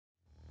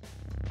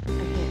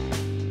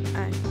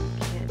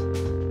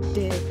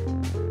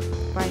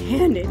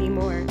hand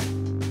anymore.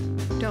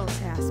 Don't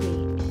sass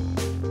me.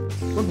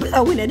 We're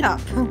blowing it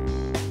up.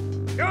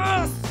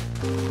 Yes!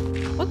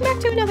 Welcome back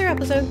to another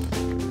episode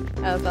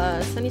of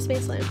Sunny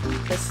Spaceland.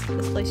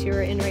 This place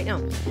you're in right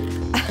now.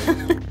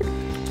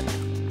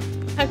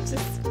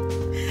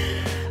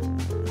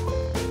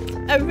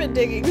 I've been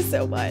digging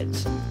so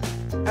much.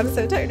 I'm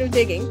so tired of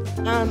digging.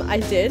 I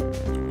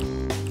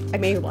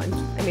made one.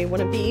 I made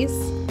one of these.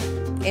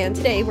 And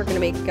today we're gonna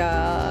make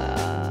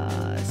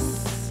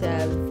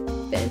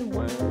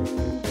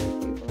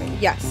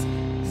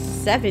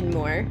 7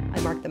 more. I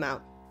marked them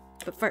out.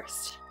 But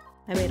first,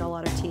 I made a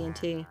lot of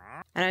TNT.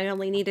 And I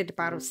only needed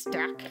about a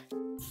stack.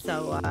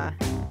 So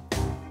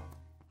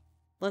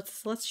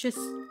let's just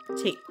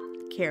take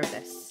care of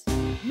this.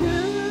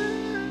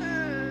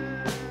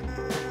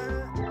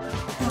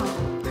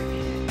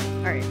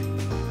 Alright.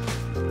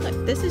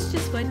 Look, this is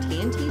just what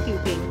TNT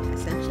duping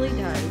essentially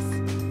does.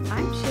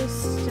 I'm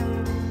just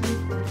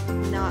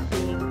not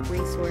being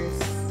resource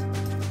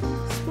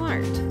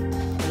smart,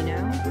 you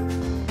know?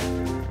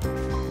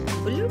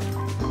 Bloop.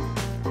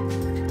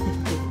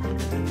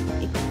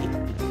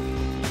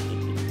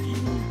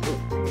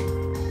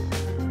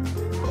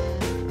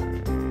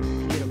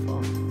 Beautiful.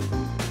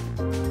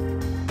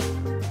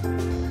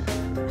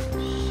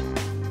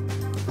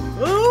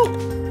 Oh!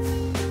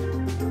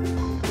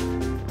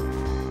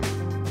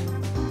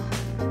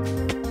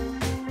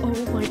 Oh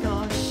my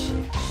gosh.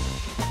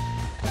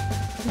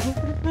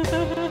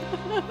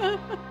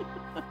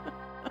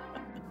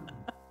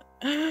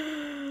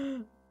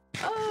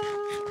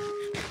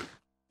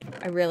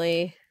 I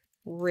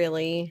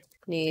really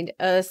need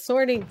a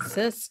sorting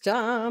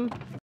system.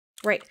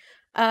 Right.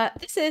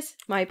 This is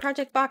my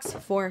project box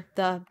for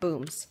the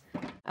booms.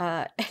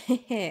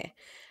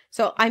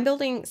 So I'm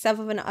building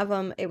 7 of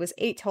them. It was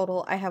 8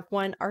 total. I have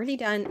 1 already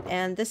done,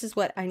 and this is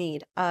what I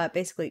need.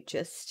 Basically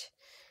just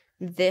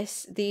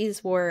this.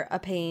 These were a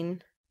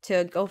pain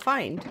to go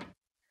find,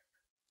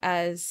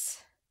 as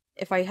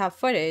if I have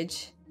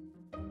footage.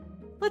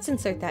 Let's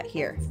insert that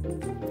here.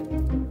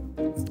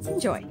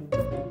 Enjoy.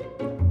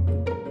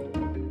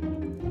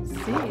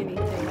 See anything?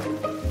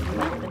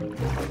 Nothing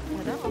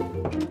at all.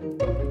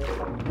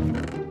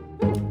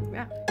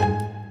 Yeah.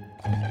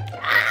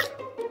 Ah!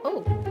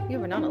 Oh, you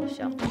have a nautilus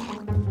shell.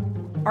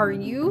 Are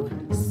you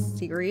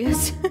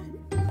serious?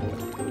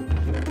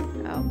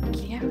 Oh,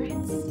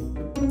 carrots.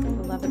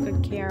 I love a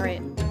good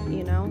carrot,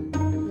 you know?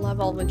 Love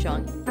all the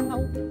junk.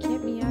 Ow,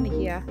 get me out of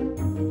here.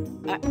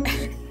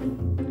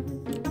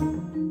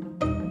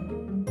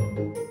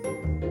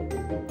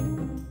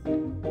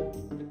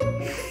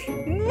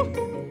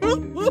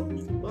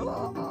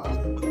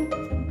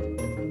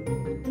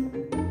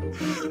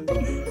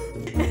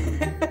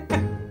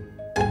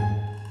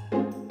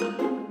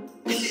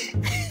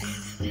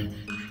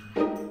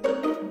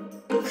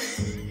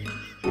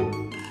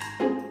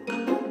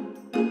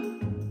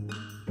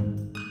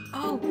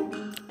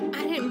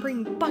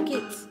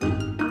 Buckets. It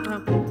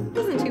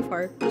wasn't too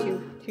far,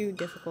 too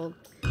difficult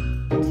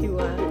to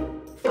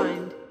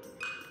find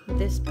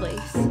this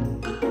place.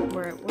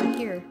 We're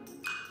here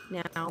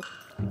now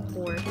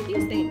for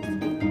these things.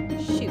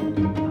 Shoot.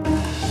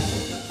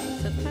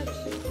 So touch.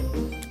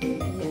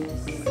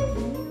 Yes.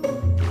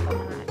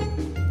 Not.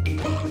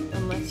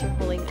 Unless you're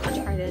holding a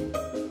trident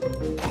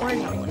or a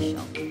nautilus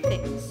shell.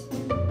 Thanks.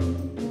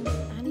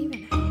 Not even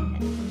a head.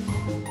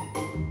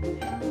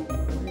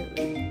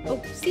 Rude.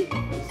 Oh, sea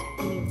pickles.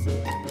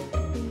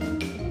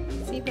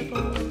 Sea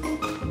pickles.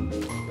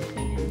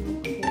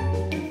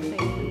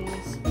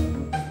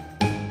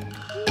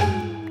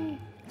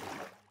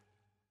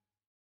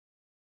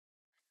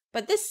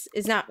 But this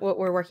is not what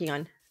we're working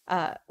on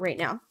right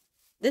now.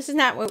 This is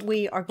not what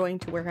we are going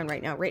to work on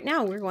right now. Right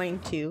now, we're going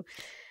to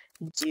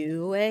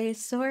do a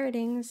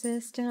sorting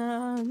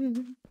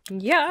system.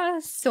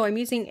 Yes! So I'm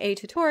using a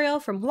tutorial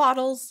from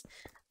Wattles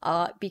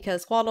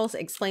because Wattles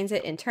explains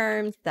it in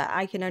terms that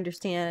I can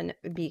understand,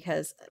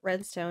 because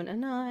Redstone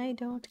and I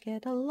don't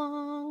get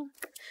along.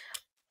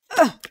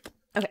 Ugh.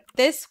 Okay,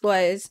 this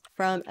was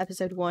from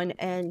episode 1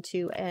 and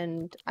 2,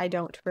 and I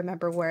don't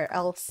remember where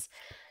else.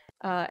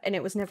 And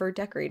it was never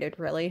decorated,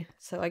 really.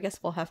 So I guess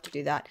we'll have to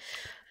do that.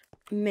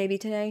 Maybe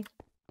today.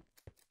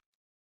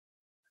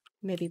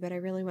 Maybe, but I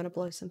really want to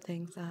blow some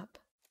things up.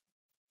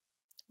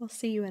 We'll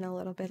see you in a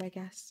little bit, I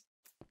guess.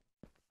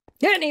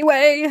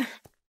 Anyway!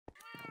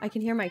 I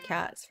can hear my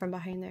cats from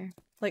behind there.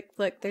 Like,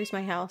 look, there's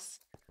my house.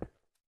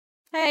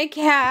 Hey,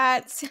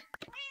 cats! Can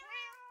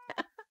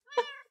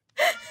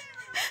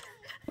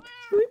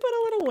we put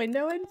a little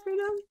window in for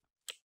them?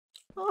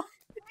 Oh.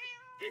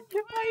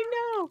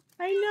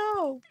 I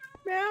know.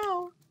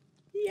 Meow.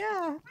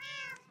 Yeah.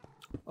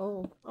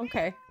 Oh,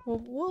 okay.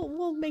 Well,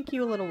 we'll make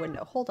you a little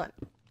window. Hold on.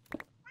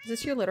 Is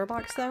this your litter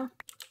box, though?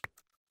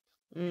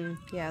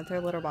 Yeah,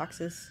 their litter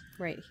boxes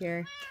right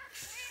here.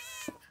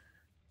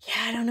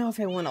 Yeah, I don't know if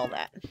I want all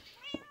that.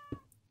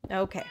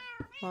 Okay.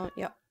 Well,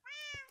 yep.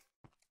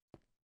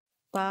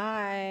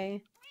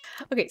 Bye.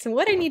 Okay, so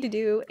what I need to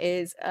do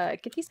is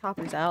get these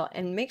hoppers out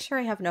and make sure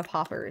I have enough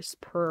hoppers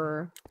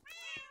per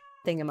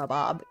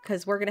thingamabob,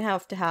 because we're gonna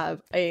have to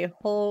have a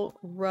whole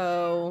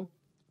row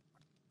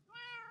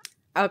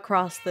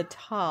across the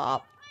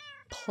top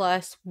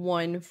plus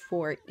one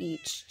for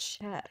each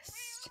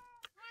chest.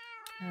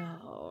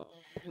 Oh,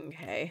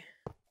 okay.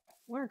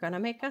 We're gonna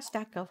make a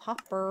stack of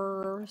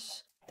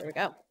hoppers. There we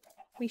go.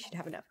 We should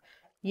have enough.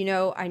 You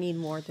know, I need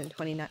more than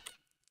 29.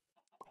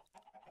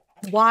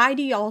 Why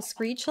do y'all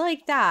screech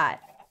like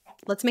that?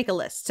 Let's make a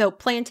list. So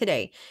plan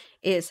today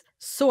is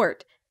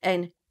sort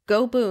and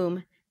go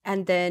boom,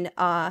 and then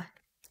a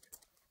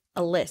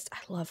list. I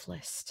love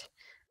list.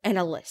 And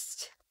a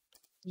list.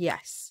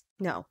 Yes.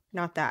 No,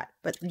 not that.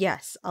 But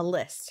yes, a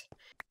list.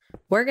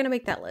 We're gonna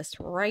make that list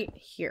right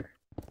here.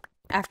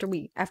 After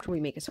we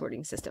make a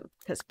sorting system,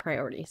 because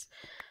priorities.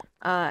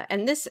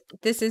 And this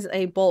is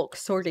a bulk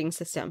sorting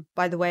system.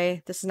 By the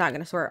way, this is not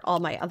going to sort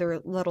all my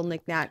other little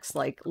knickknacks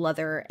like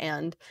leather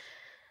and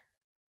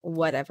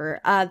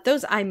whatever.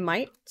 Those I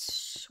might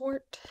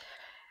sort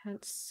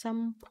at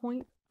some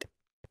point. I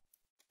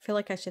feel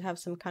like I should have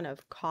some kind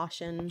of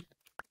caution.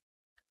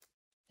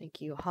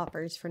 Thank you,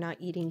 hoppers, for not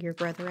eating your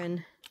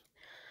brethren.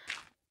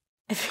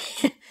 I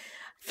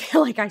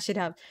feel like I should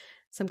have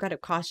some kind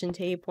of caution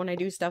tape when I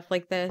do stuff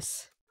like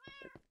this.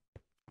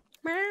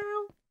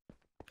 Meow.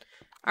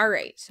 All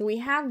right, so we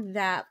have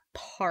that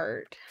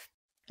part.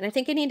 And I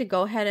think I need to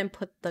go ahead and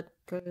put the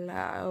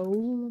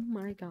oh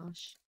my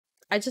gosh.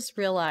 I just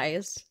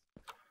realized,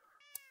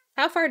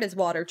 how far does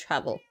water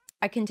travel?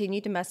 I continue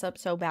to mess up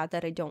so bad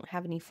that I don't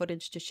have any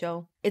footage to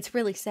show. It's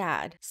really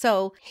sad.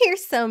 So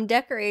here's some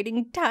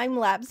decorating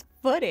time-lapse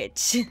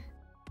footage.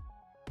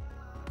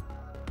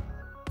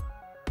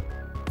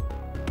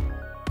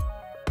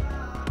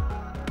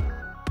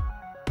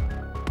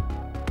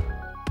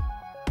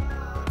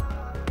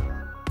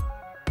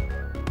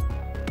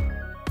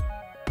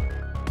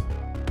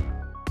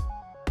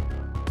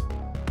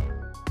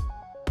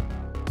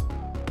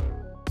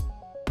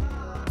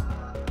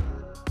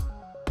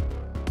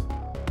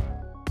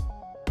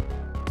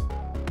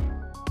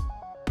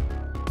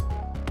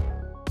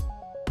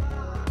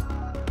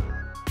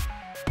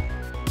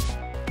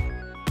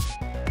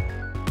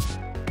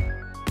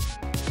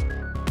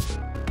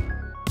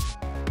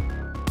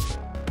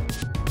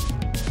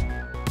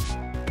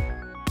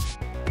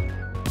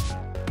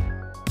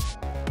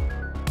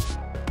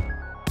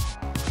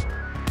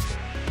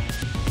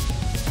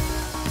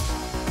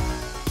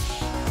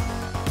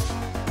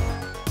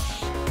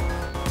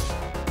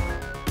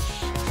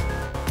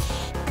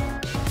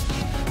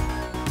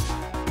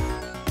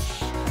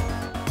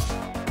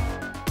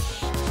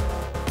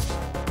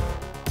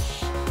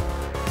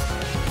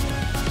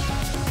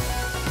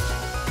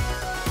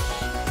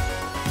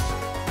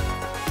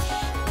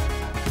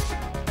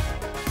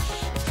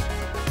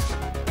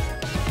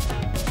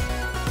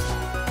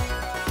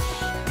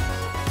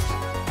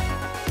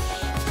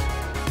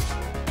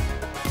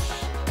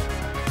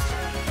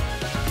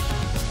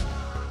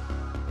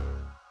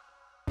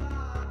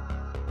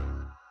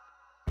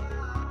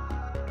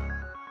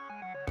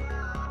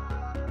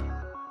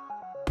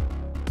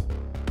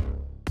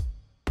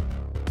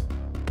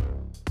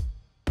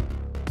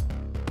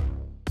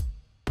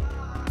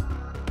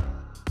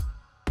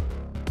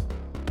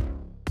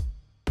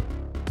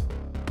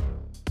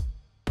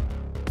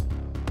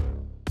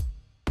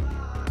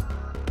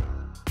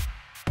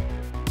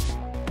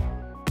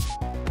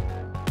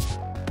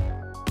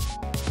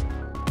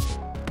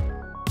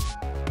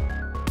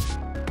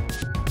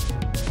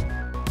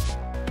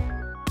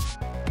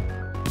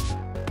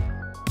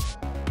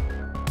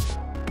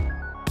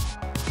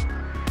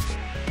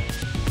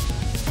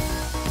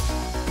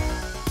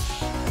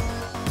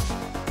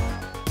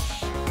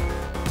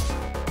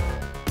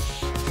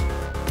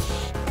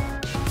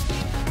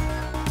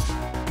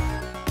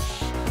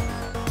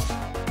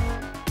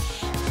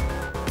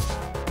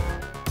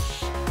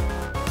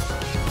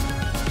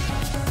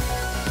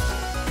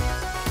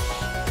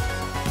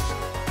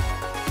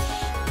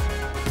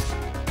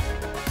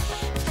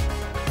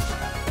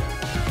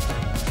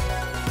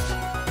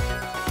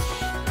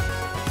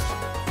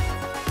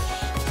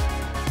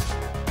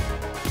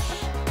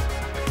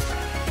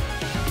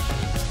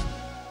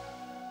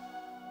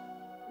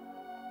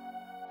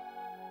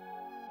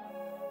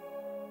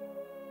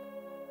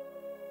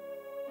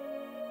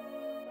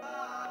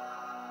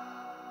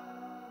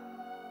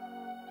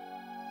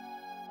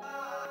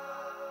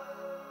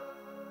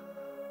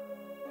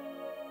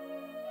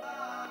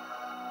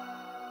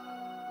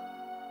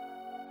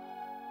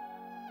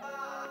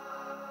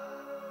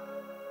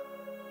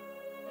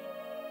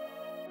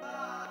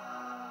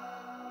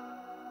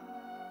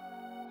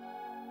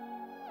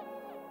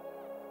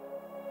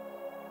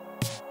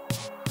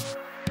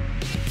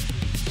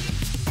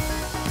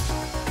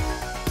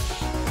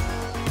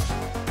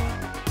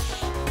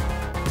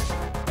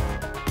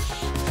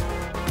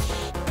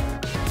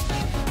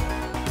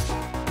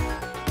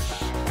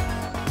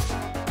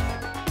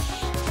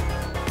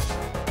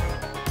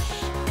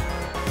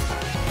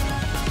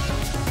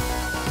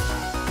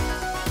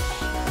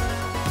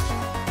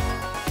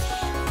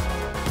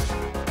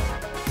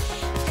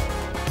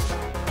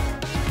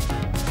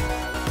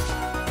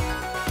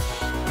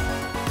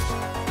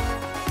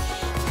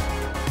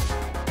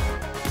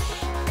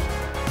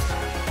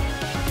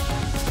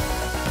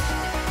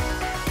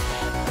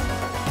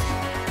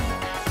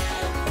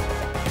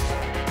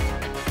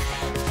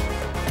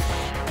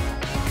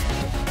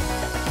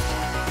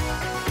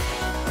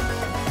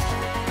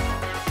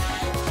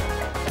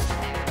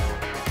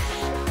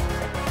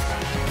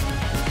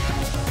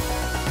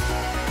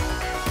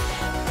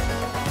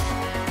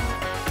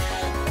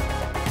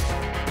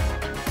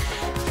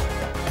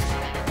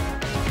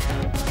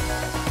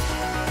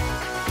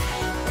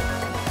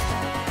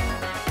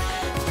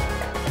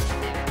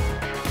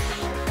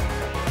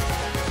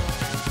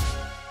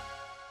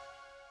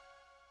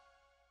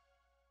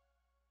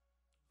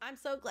 I'm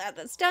so glad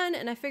that's done,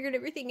 and I figured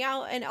everything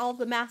out, and all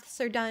the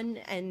maths are done,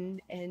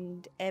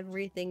 and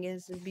everything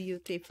is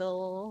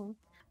beautiful.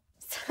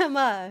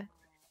 Some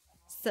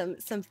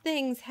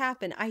things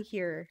happen. I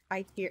hear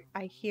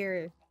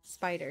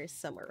spiders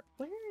somewhere.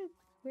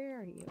 Where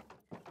are you?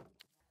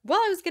 While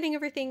I was getting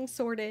everything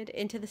sorted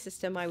into the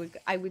system, I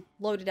would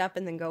load it up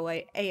and then go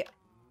away.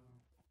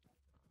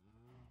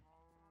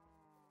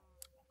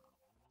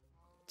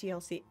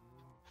 DLC.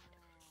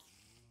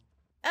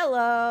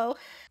 Hello,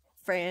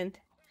 friend.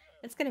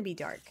 It's gonna be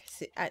dark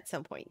at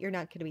some point. You're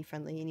not gonna be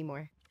friendly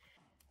anymore.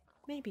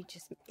 Maybe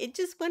it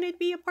just wanted to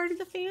be a part of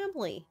the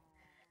family.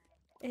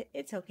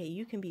 It's okay.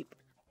 You can be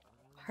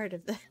part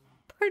of the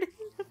part of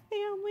the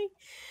family.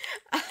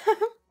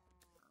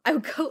 I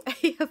would go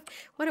AF.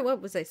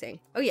 What was I saying?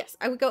 Oh yes,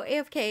 I would go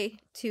AFK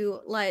to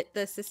let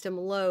the system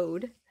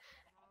load,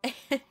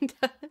 and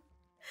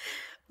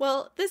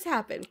well, this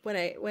happened when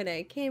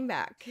I came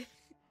back.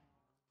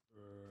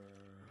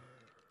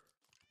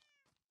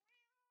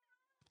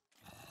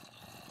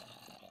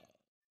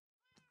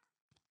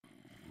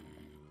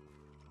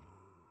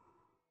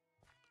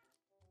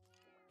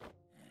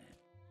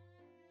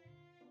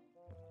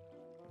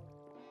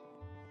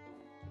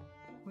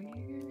 Where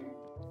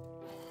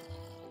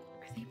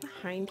are they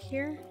behind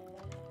here?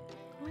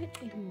 What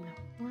in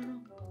the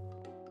world?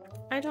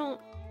 I don't.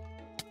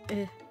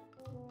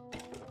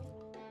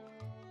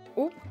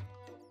 Oh.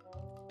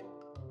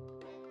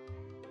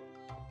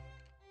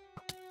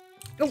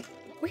 Oh,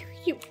 where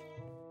are you?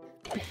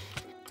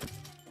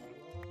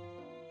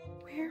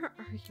 Where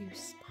are you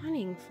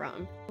spawning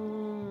from?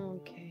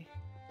 Okay.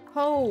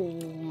 Oh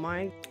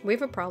my. We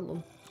have a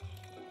problem.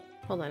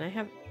 Hold on, I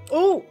have.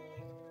 Oh!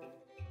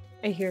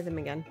 I hear them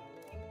again.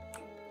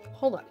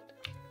 Hold on.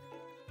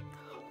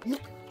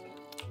 Look.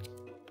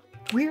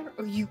 Where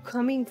are you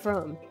coming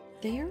from?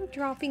 They are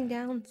dropping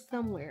down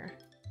somewhere.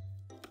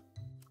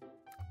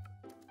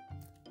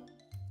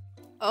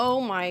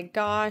 Oh my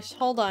gosh.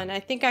 Hold on. I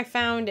think I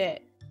found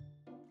it.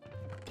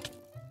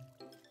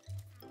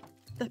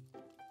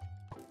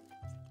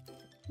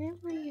 Where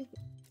were you?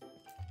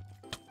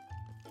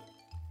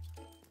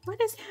 What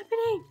is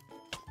happening?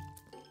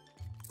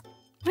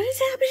 What is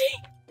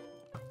happening?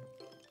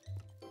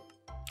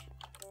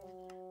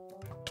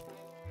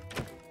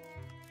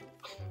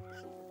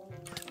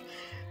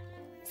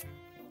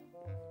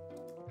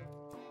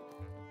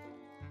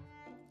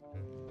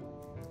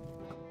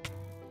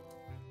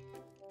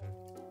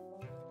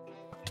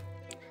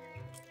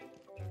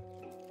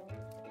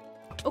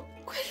 Oh,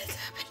 what is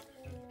happening?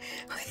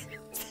 What is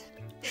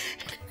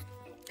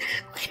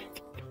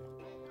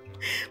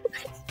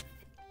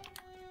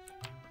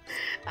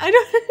I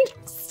don't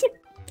understand.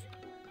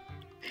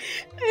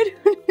 I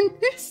don't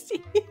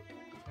understand.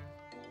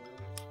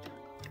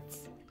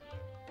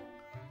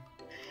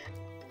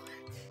 What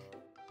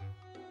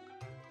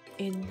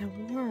in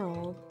the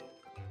world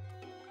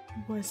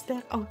was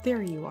that? Oh,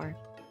 there you are.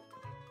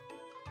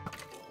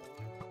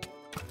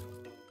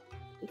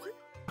 What?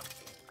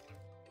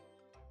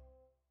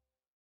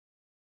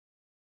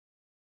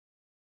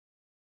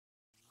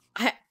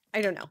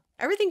 I don't know.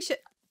 Everything should.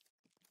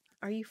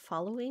 Are you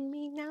following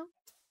me now?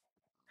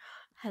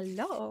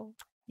 Hello.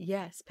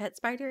 Yes, pet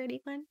spider,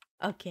 anyone?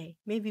 Okay,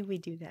 maybe we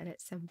do that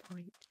at some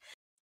point.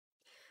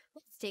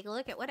 Let's take a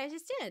look at what I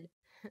just did.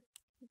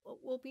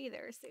 We'll be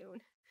there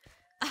soon.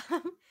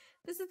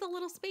 This is the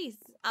little space.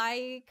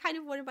 I kind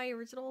of wanted my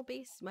original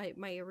base, my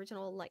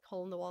original like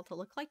hole in the wall to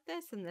look like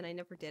this, and then I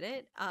never did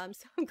it.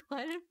 So I'm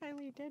glad I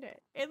finally did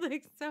it. It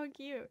looks so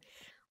cute.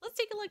 Let's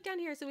take a look down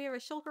here. So we have a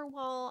shulker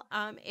wall.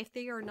 If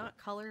they are not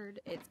colored,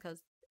 it's because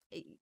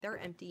they're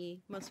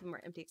empty. Most of them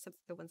are empty except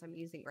for the ones I'm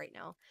using right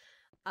now.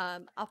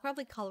 I'll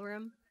probably color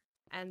them,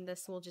 and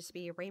this will just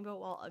be a rainbow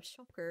wall of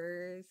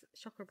shulker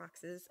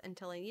boxes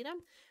until I need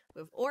them. We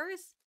have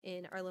ores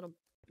in our little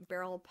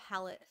barrel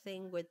pallet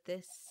thing with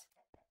this.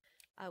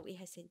 We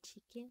have some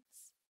chickens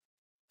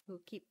who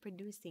keep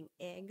producing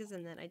eggs,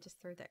 and then I just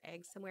throw their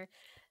eggs somewhere.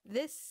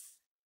 This,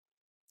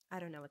 I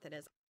don't know what that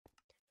is.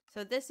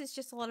 So this is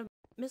just a lot of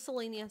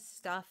miscellaneous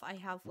stuff. I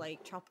have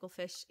like tropical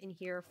fish in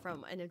here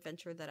from an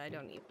adventure that I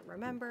don't even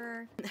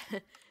remember.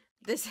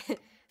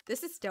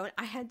 This is stone.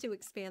 I had to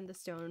expand the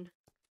stone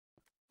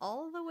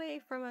all the way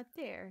from up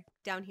there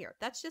down here.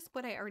 That's just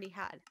what I already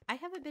had. I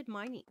haven't been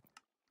mining.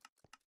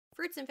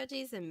 Fruits and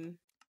veggies and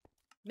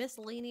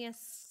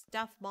miscellaneous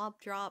stuff, mob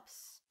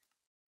drops,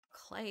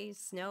 clay,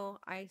 snow,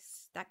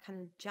 ice, that kind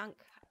of junk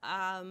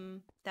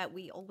that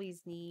we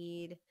always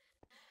need.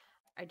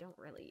 I don't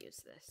really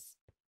use this.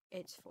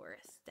 It's for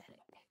aesthetic.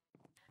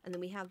 And then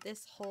we have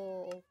this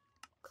whole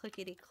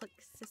clickety-click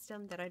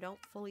system that I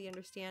don't fully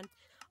understand.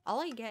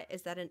 All I get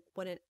is that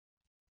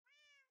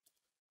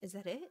is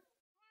that it?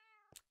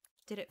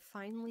 Did it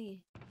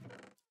finally?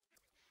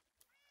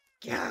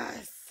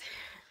 Yes!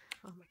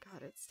 Oh my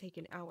god, it's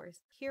taken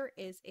hours. Here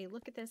is a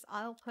look at this.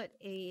 I'll put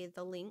the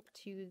link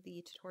to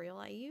the tutorial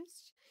I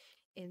used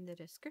in the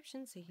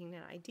description so you can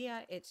get an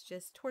idea. It's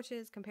just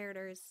torches,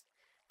 comparators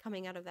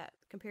coming out of that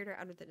comparator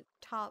out of the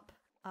top,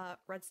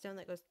 redstone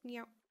that goes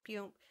pew,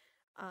 pew,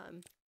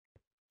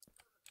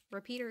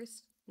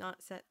 repeaters,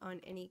 not set on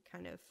any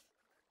kind of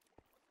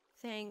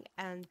thing,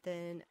 and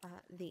then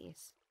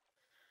these.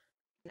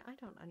 And I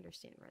don't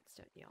understand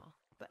redstone, y'all,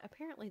 but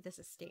apparently this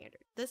is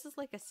standard. This is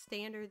like a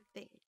standard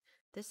thing.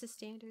 This is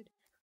standard.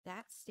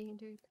 That's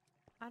standard.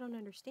 I don't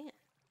understand.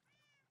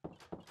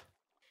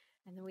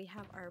 And then we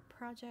have our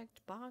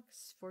project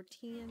box for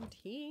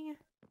TNT.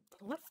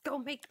 Let's go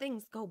make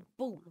things go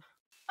boom.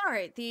 All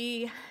right,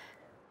 this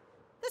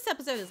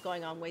episode is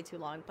going on way too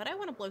long, but I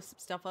want to blow some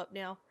stuff up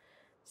now.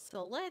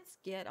 So let's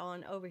get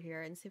on over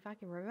here and see if I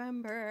can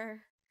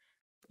remember.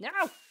 No!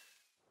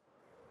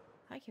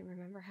 I can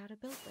remember how to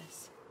build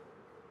this.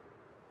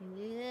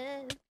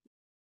 Yeah.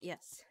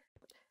 Yes.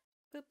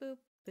 Boop, boop,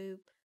 boop.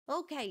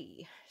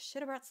 Okay.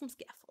 Should have brought some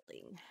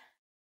scaffolding.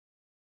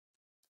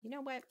 You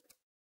know what?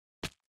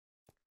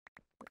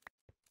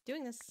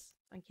 Doing this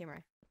on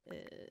camera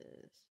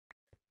is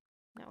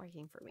not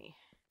working for me.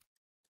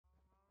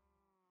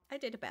 I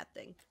did a bad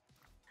thing.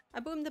 I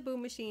boomed the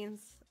boom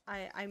machines.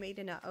 I made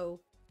an uh-oh.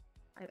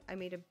 I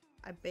made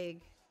a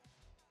big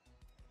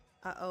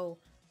uh-oh.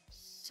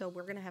 So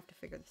we're gonna have to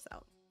figure this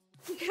out.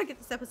 We gotta get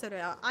this episode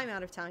out. I'm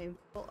out of time.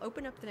 We'll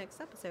open up the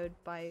next episode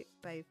by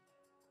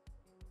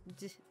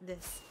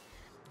this.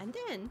 And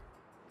then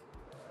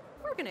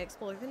we're gonna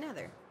explore the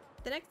nether.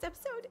 The next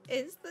episode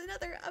is the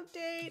nether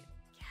update.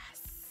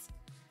 Yes.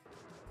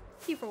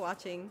 Thank you for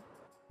watching.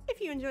 If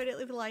you enjoyed it,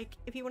 leave a like.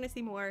 If you want to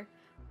see more,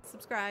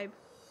 subscribe,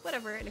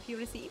 whatever. And if you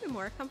want to see even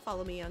more, come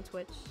follow me on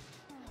Twitch.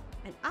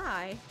 And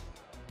I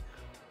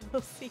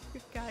will see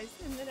you guys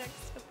in the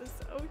next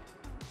episode.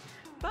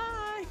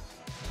 Bye!